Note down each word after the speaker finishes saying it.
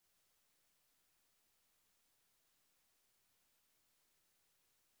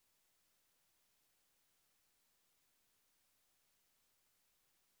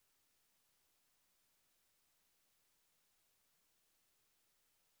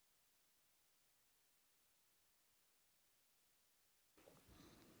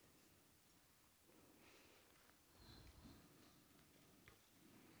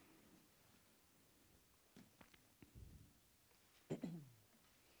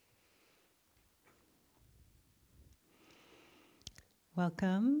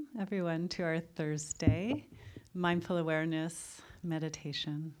Welcome, everyone, to our Thursday Mindful Awareness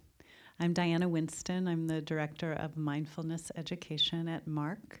Meditation. I'm Diana Winston. I'm the Director of Mindfulness Education at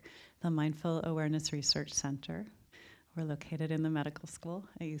MARC, the Mindful Awareness Research Center. We're located in the medical school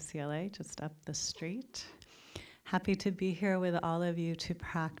at UCLA, just up the street. Happy to be here with all of you to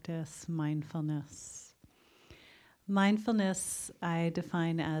practice mindfulness. Mindfulness, I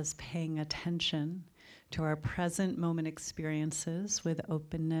define as paying attention to our present moment experiences with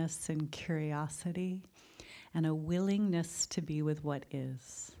openness and curiosity and a willingness to be with what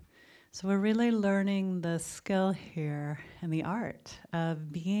is. So we're really learning the skill here and the art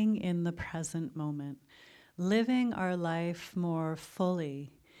of being in the present moment, living our life more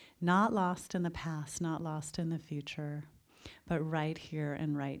fully, not lost in the past, not lost in the future, but right here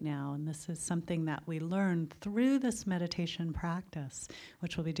and right now. And this is something that we learn through this meditation practice,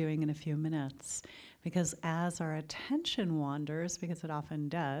 which we'll be doing in a few minutes. Because as our attention wanders, because it often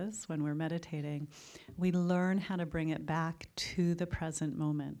does when we're meditating, we learn how to bring it back to the present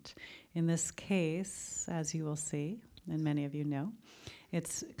moment. In this case, as you will see, and many of you know,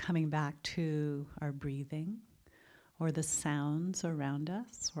 it's coming back to our breathing, or the sounds around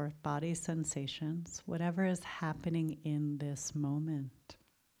us, or body sensations, whatever is happening in this moment.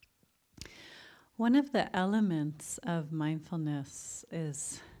 One of the elements of mindfulness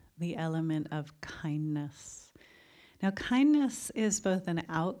is the element of kindness. Now, kindness is both an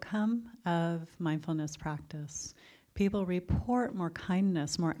outcome of mindfulness practice. People report more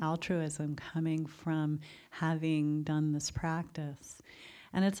kindness, more altruism coming from having done this practice.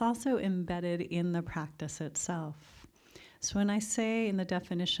 And it's also embedded in the practice itself. So when I say in the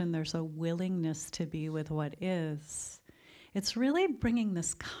definition there's a willingness to be with what is, it's really bringing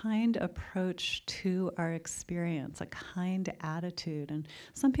this kind approach to our experience, a kind attitude. And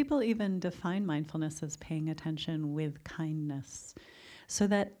some people even define mindfulness as paying attention with kindness, so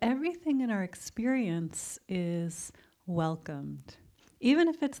that everything in our experience is welcomed. Even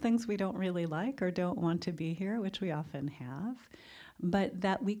if it's things we don't really like or don't want to be here, which we often have, but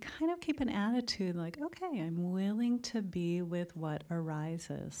that we kind of keep an attitude like, okay, I'm willing to be with what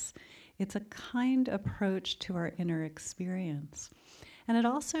arises. It's a kind approach to our inner experience. And it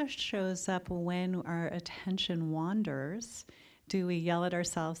also shows up when our attention wanders. Do we yell at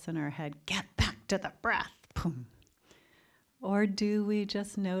ourselves in our head, get back to the breath, boom? Or do we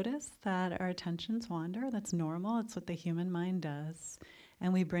just notice that our attentions wander? That's normal, it's what the human mind does.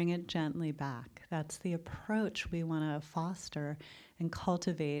 And we bring it gently back. That's the approach we want to foster and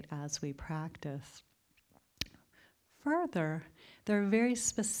cultivate as we practice. Further, there are very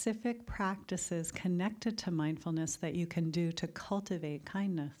specific practices connected to mindfulness that you can do to cultivate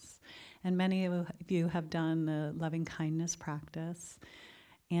kindness. And many of you have done the loving kindness practice.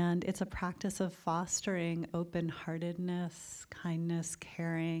 And it's a practice of fostering open-heartedness, kindness,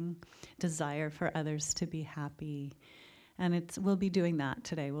 caring, desire for others to be happy. And we'll be doing that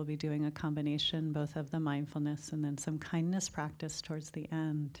today. We'll be doing a combination both of the mindfulness and then some kindness practice towards the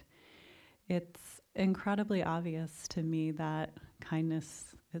end. It's incredibly obvious to me that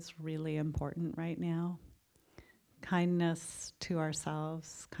kindness is really important right now. Kindness to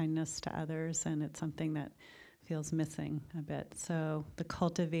ourselves, kindness to others, and it's something that feels missing a bit. So the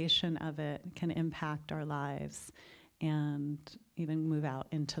cultivation of it can impact our lives and even move out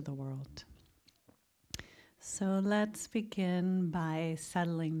into the world. So let's begin by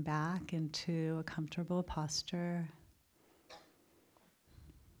settling back into a comfortable posture.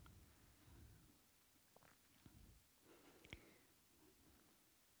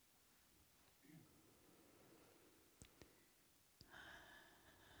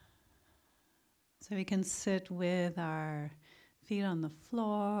 So we can sit with our feet on the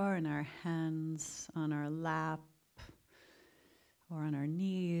floor and our hands on our lap or on our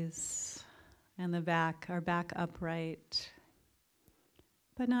knees, and our back upright,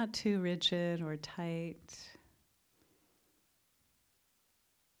 but not too rigid or tight.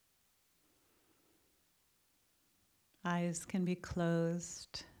 Eyes can be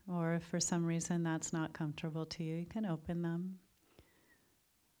closed, or if for some reason that's not comfortable to you, you can open them.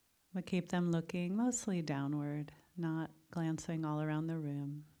 But keep them looking mostly downward, not glancing all around the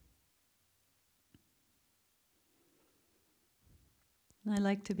room. And I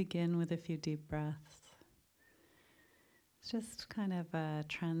like to begin with a few deep breaths. It's just kind of a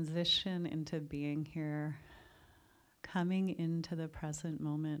transition into being here, coming into the present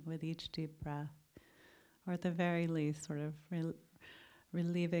moment with each deep breath, or at the very least, sort of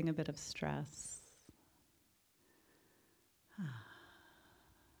relieving a bit of stress.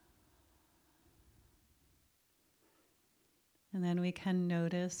 And then we can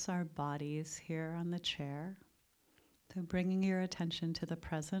notice our bodies here on the chair. So bringing your attention to the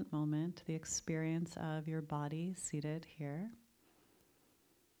present moment, the experience of your body seated here.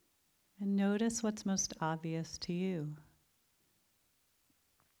 And notice what's most obvious to you.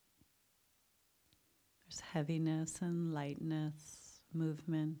 There's heaviness and lightness,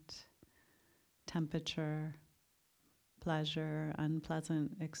 movement, temperature, pleasure,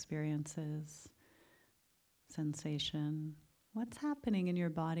 unpleasant experiences, sensation. What's happening in your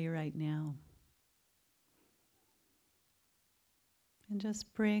body right now? And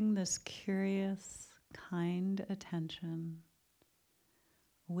just bring this curious, kind attention,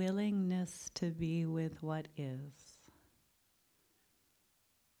 willingness to be with what is.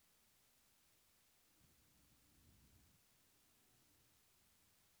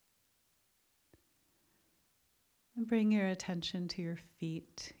 And bring your attention to your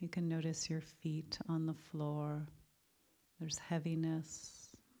feet. You can notice your feet on the floor. There's heaviness,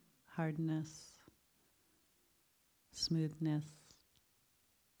 hardness, smoothness,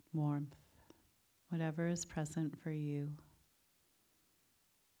 warmth, whatever is present for you.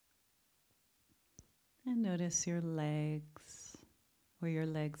 And notice your legs, where your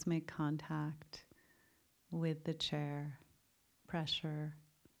legs make contact with the chair, pressure,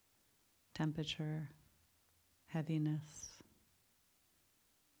 temperature, heaviness.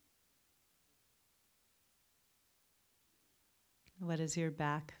 What does your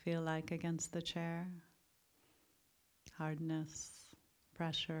back feel like against the chair? Hardness,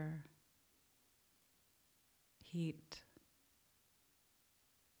 pressure, heat.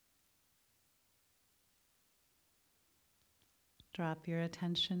 Drop your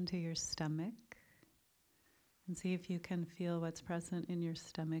attention to your stomach and see if you can feel what's present in your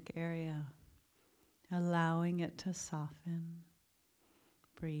stomach area, allowing it to soften.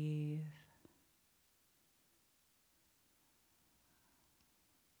 Breathe.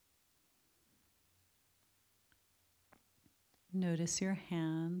 Notice your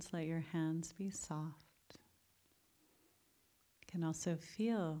hands, let your hands be soft. You can also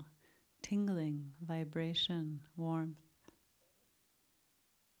feel tingling, vibration, warmth,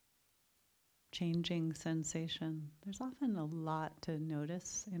 changing sensation. There's often a lot to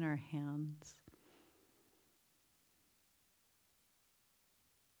notice in our hands.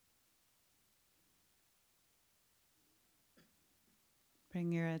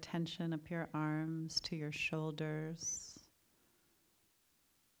 Bring your attention up your arms to your shoulders.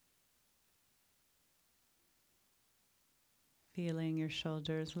 Feeling your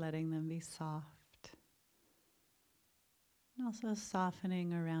shoulders, letting them be soft. And also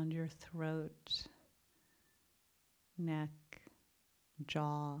softening around your throat, neck,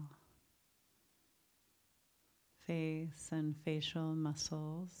 jaw, face and facial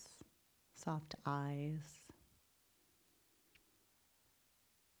muscles, soft eyes.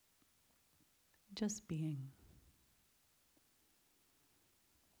 Just being.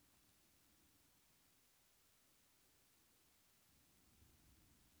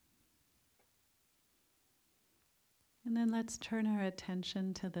 And then let's turn our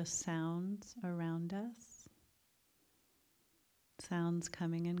attention to the sounds around us. Sounds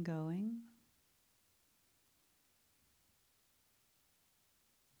coming and going.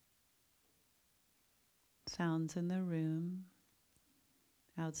 Sounds in the room,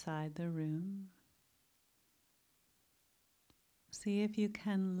 outside the room. See if you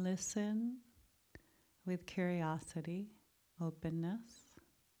can listen with curiosity, openness,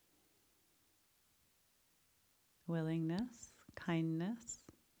 willingness, kindness.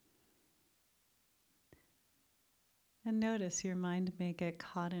 And notice your mind may get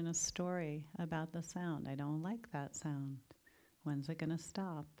caught in a story about the sound. I don't like that sound. When's it going to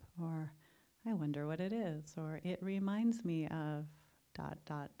stop? Or I wonder what it is. Or it reminds me of ...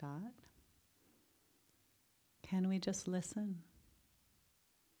 Can we just listen?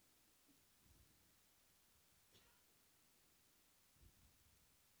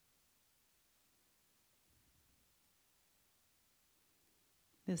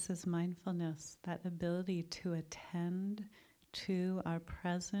 This is mindfulness, that ability to attend to our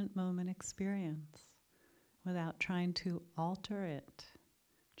present moment experience without trying to alter it,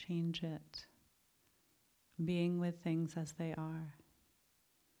 change it, being with things as they are.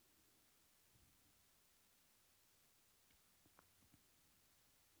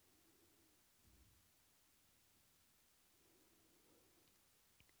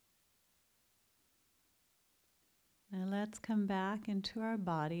 Now let's come back into our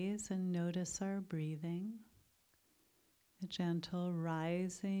bodies and notice our breathing, the gentle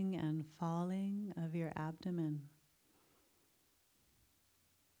rising and falling of your abdomen.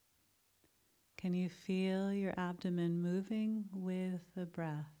 Can you feel your abdomen moving with the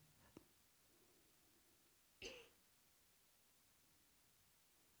breath?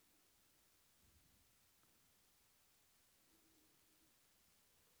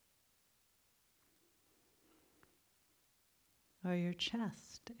 or your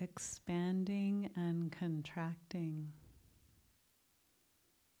chest expanding and contracting.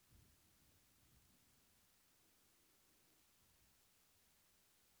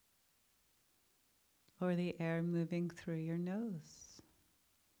 Or the air moving through your nose.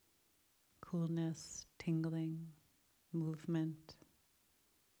 Coolness, tingling, movement.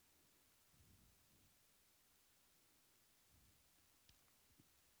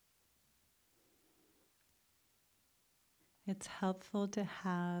 It's helpful to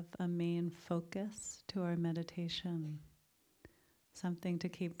have a main focus to our meditation, something to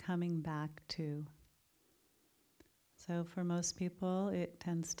keep coming back to. So for most people, it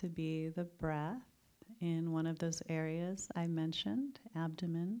tends to be the breath in one of those areas I mentioned,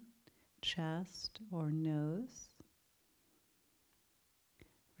 abdomen, chest, or nose.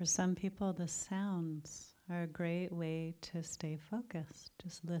 For some people, the sounds are a great way to stay focused,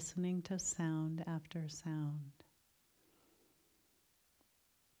 just listening to sound after sound.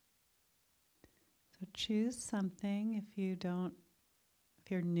 So choose something if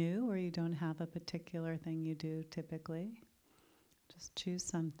you're new or you don't have a particular thing you do typically. Just choose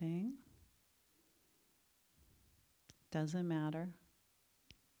something. Doesn't matter.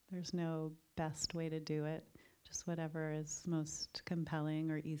 There's no best way to do it. Just whatever is most compelling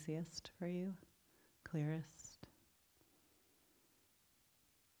or easiest for you, clearest.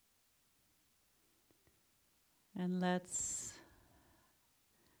 And let's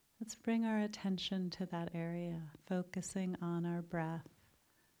bring our attention to that area, focusing on our breath,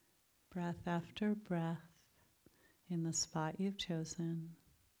 breath after breath in the spot you've chosen,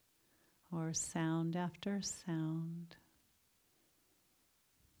 or sound after sound.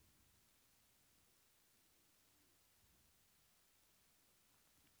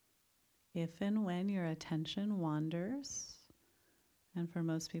 If and when your attention wanders, and for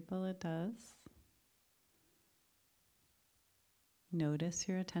most people it does, notice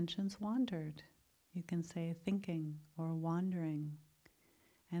your attention's wandered. You can say thinking or wandering,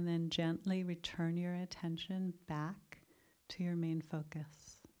 and then gently return your attention back to your main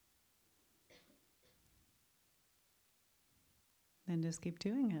focus. Then just keep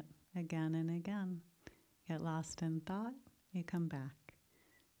doing it again and again. Get lost in thought, you come back.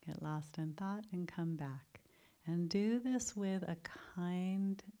 Get lost in thought and come back. And do this with a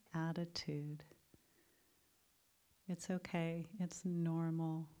kind attitude. It's okay, it's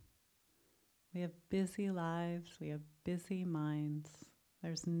normal. We have busy lives, we have busy minds.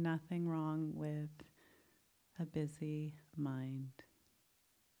 There's nothing wrong with a busy mind.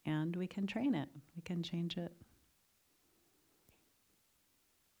 And we can train it, we can change it.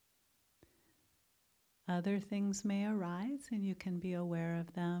 Other things may arise and you can be aware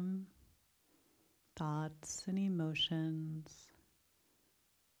of them. Thoughts and emotions,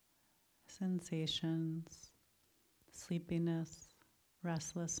 sensations, sleepiness,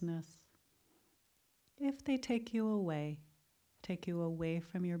 restlessness. If they take you away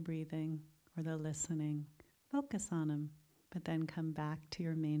from your breathing or the listening, focus on them, but then come back to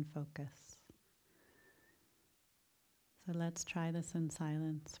your main focus. So let's try this in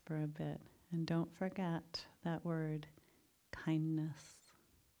silence for a bit. And don't forget that word, kindness.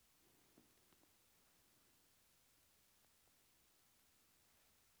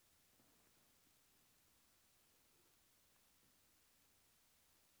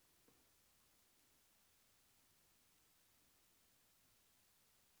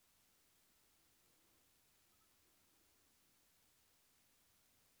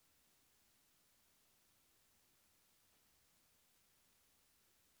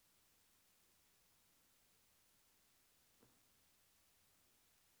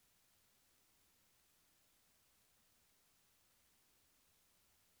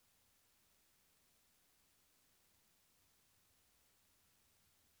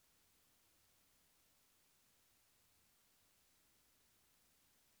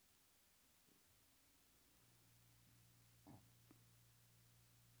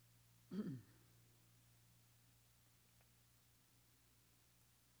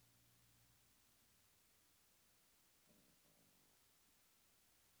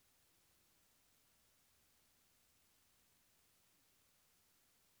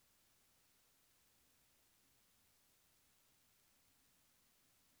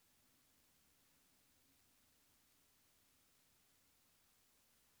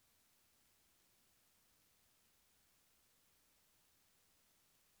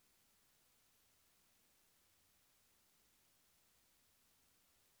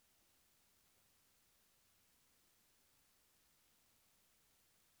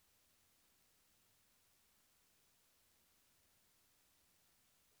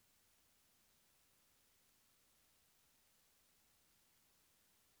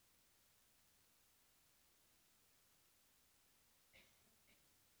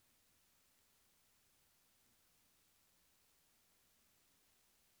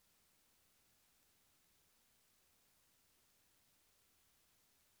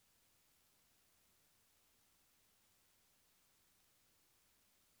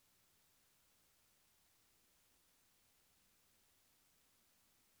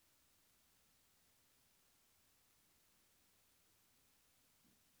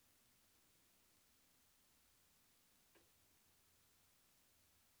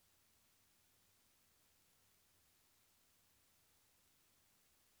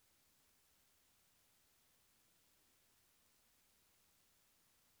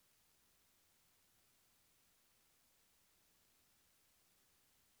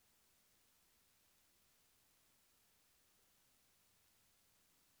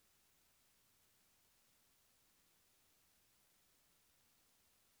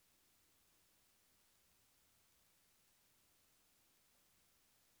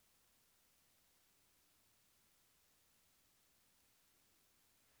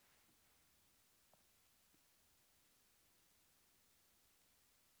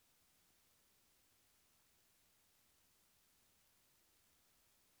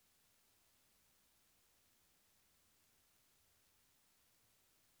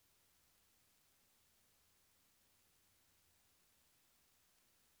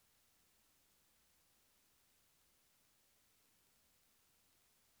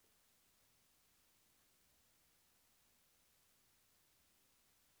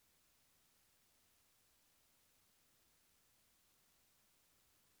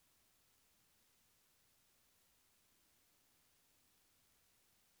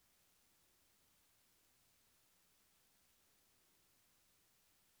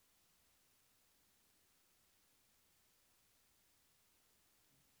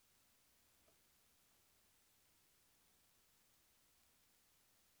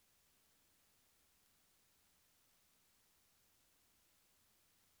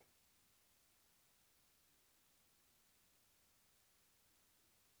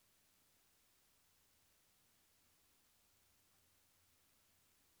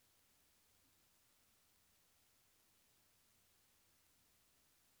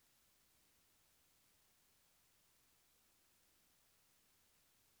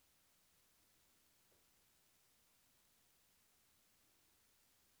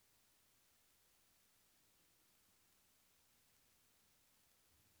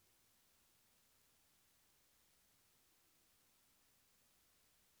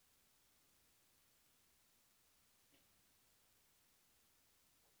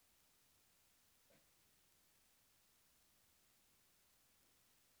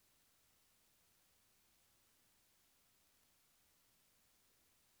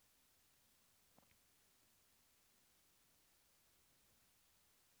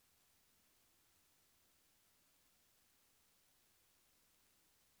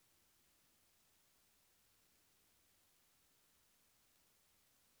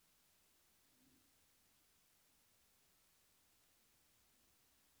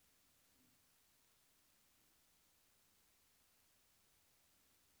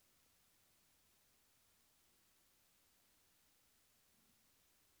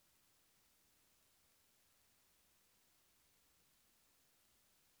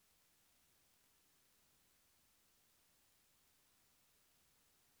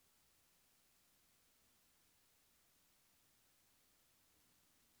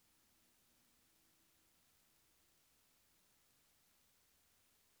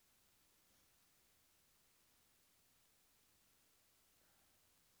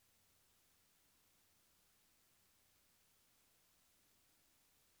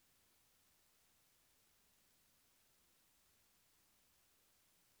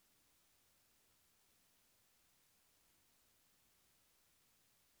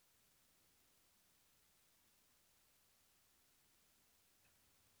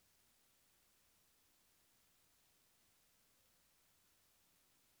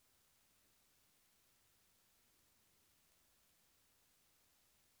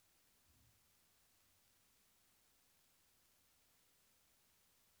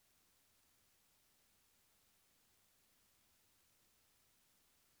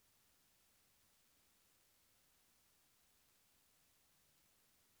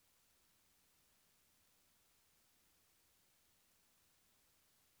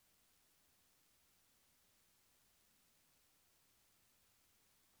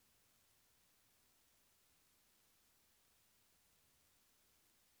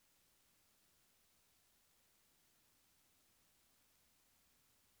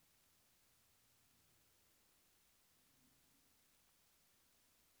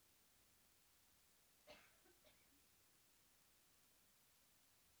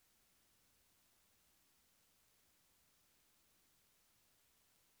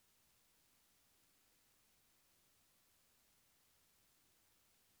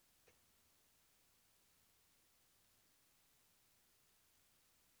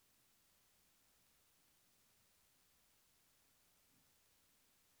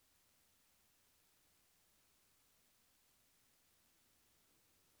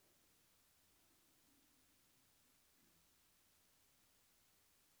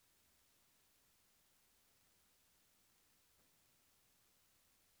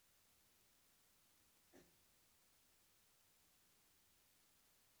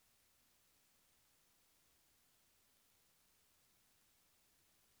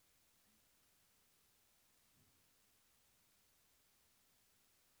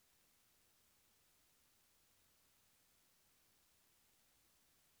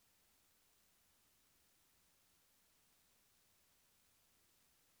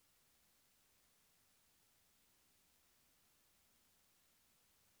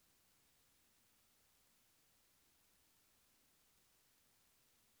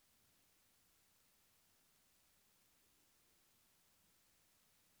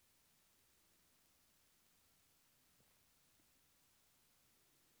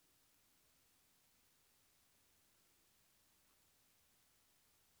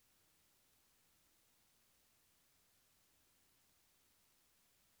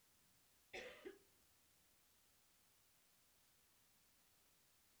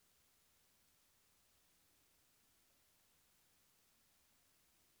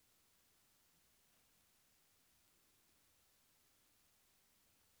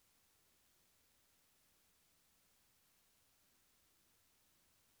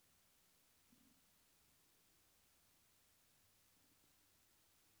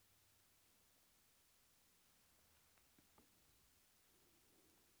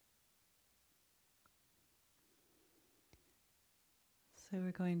 So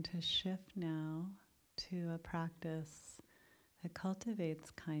we're going to shift now to a practice that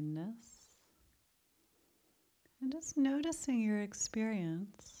cultivates kindness. And just noticing your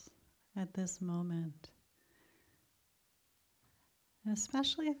experience at this moment. And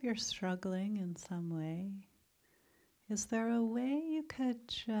especially if you're struggling in some way, is there a way you could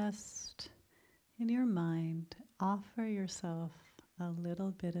just, in your mind, offer yourself a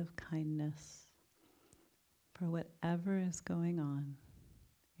little bit of kindness for whatever is going on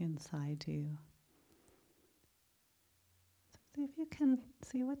inside you? So see if you can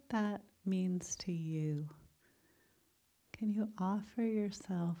see what that means to you. Can you offer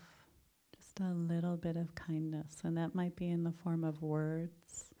yourself just a little bit of kindness? And that might be in the form of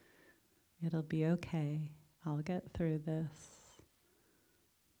words. It'll be okay. I'll get through this.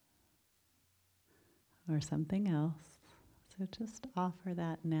 Or something else. So just offer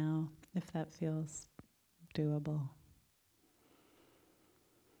that now if that feels doable.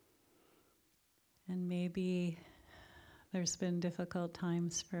 And maybe there's been difficult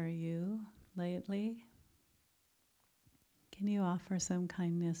times for you lately. Can you offer some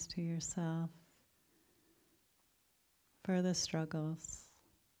kindness to yourself for the struggles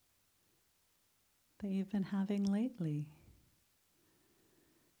that you've been having lately?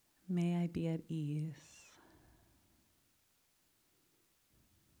 May I be at ease.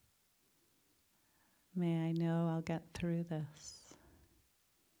 May I know I'll get through this.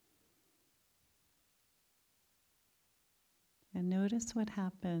 And notice what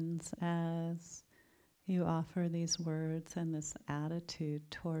happens as you offer these words and this attitude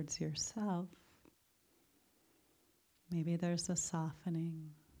towards yourself. Maybe there's a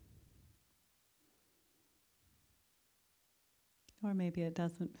softening. Or maybe it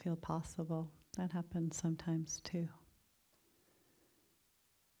doesn't feel possible. That happens sometimes too.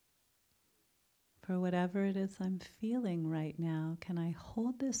 For whatever it is I'm feeling right now, can I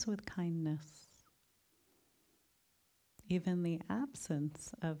hold this with kindness? Even the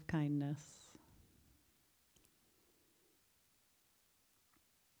absence of kindness.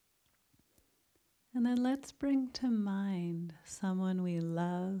 And then let's bring to mind someone we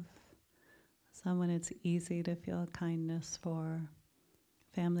love, someone it's easy to feel kindness for,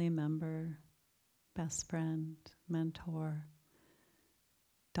 family member, best friend, mentor,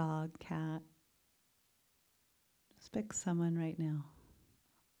 dog, cat. Just pick someone right now.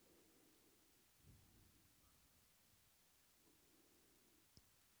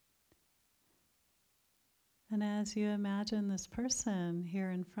 And as you imagine this person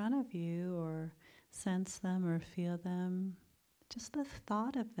here in front of you, or sense them or feel them, just the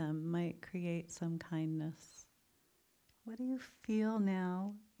thought of them might create some kindness. What do you feel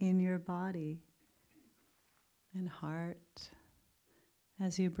now in your body and heart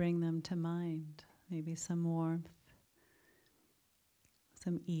as you bring them to mind? Maybe some warmth,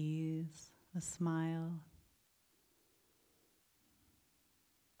 some ease, a smile.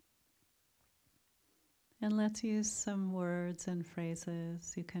 And let's use some words and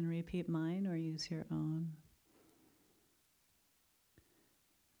phrases. You can repeat mine or use your own.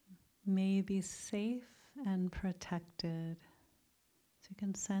 May you be safe and protected. So you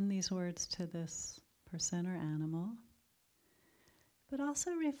can send these words to this person or animal. But also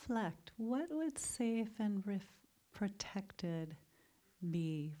reflect, what would safe and protected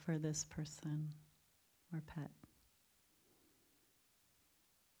be for this person or pet?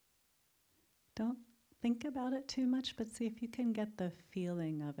 Don't think about it too much, but see if you can get the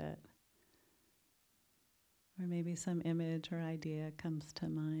feeling of it. Or maybe some image or idea comes to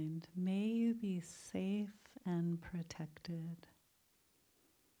mind. May you be safe and protected.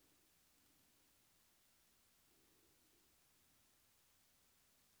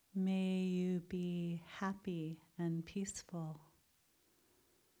 May you be happy and peaceful.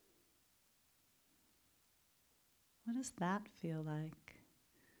 What does that feel like?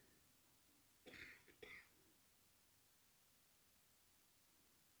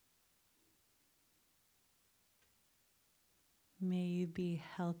 May you be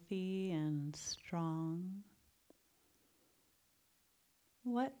healthy and strong.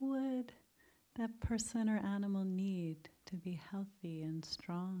 What would that person or animal need to be healthy and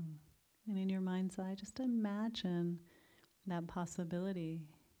strong? And in your mind's eye, just imagine that possibility,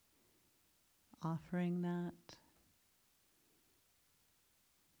 offering that.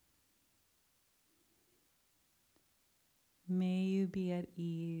 May you be at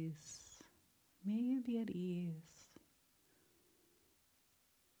ease. May you be at ease.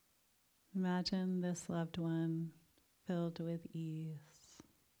 Imagine this loved one filled with ease.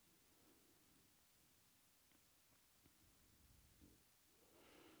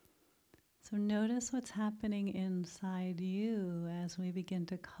 So notice what's happening inside you as we begin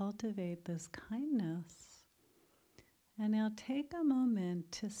to cultivate this kindness. And now take a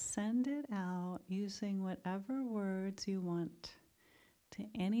moment to send it out using whatever words you want to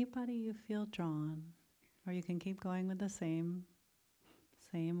anybody you feel drawn. Or you can keep going with the same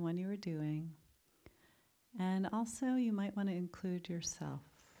one you were doing. And also you might want to include yourself.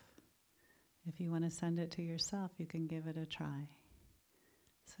 If you want to send it to yourself, you can give it a try.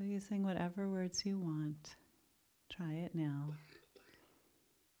 So using whatever words you want, try it now.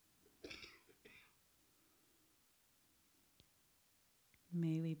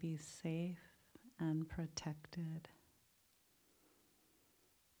 May we be safe and protected.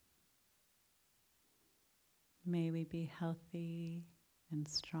 May we be healthy and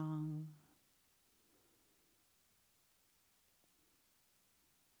strong.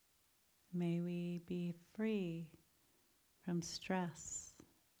 May we be free from stress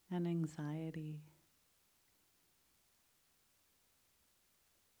and anxiety.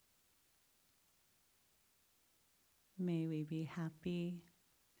 May we be happy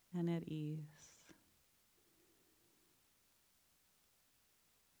and at ease.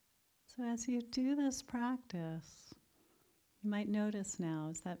 So as you do this practice, you might notice now,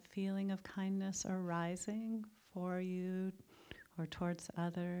 is that feeling of kindness arising for you or towards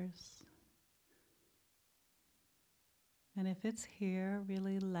others? And if it's here,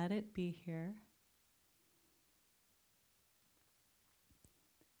 really let it be here.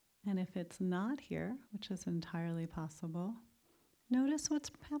 And if it's not here, which is entirely possible, notice what's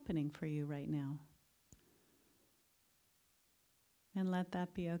happening for you right now. And let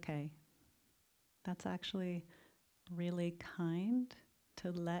that be okay. That's actually really kind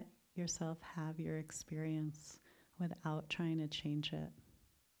to let yourself have your experience without trying to change it.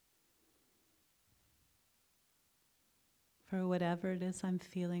 For whatever it is I'm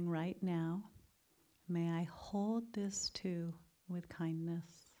feeling right now, may I hold this too with kindness.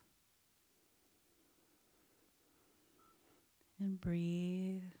 And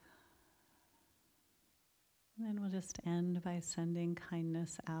breathe. And then we'll just end by sending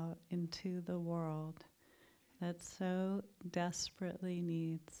kindness out into the world that so desperately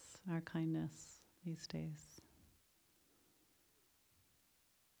needs our kindness these days.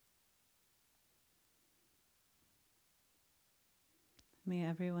 May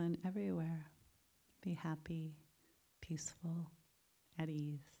everyone everywhere be happy, peaceful, at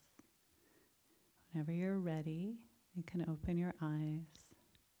ease. Whenever you're ready, you can open your eyes.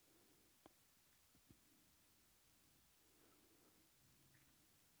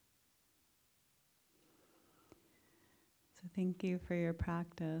 So thank you for your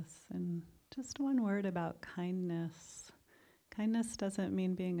practice. And just one word about kindness. Kindness doesn't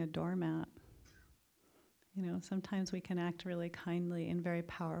mean being a doormat. You know, sometimes we can act really kindly in very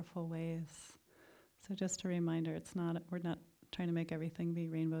powerful ways. So just a reminder, we're not trying to make everything be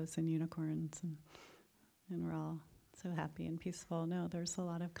rainbows and unicorns and we're all so happy and peaceful. No, there's a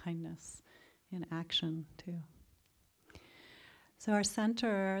lot of kindness in action too. So our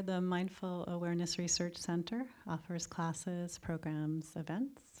center, the Mindful Awareness Research Center, offers classes, programs,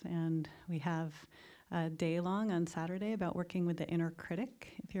 events, and we have a day long on Saturday about working with the inner critic.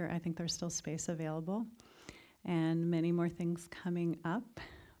 I think there's still space available, and many more things coming up.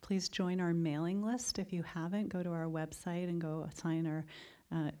 Please join our mailing list. If you haven't, go to our website and go sign our,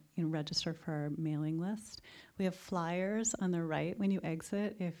 register for our mailing list. We have flyers on the right when you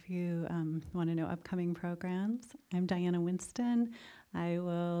exit if you want to know upcoming programs. I'm Diana Winston. I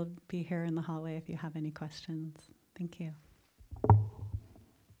will be here in the hallway if you have any questions. Thank you.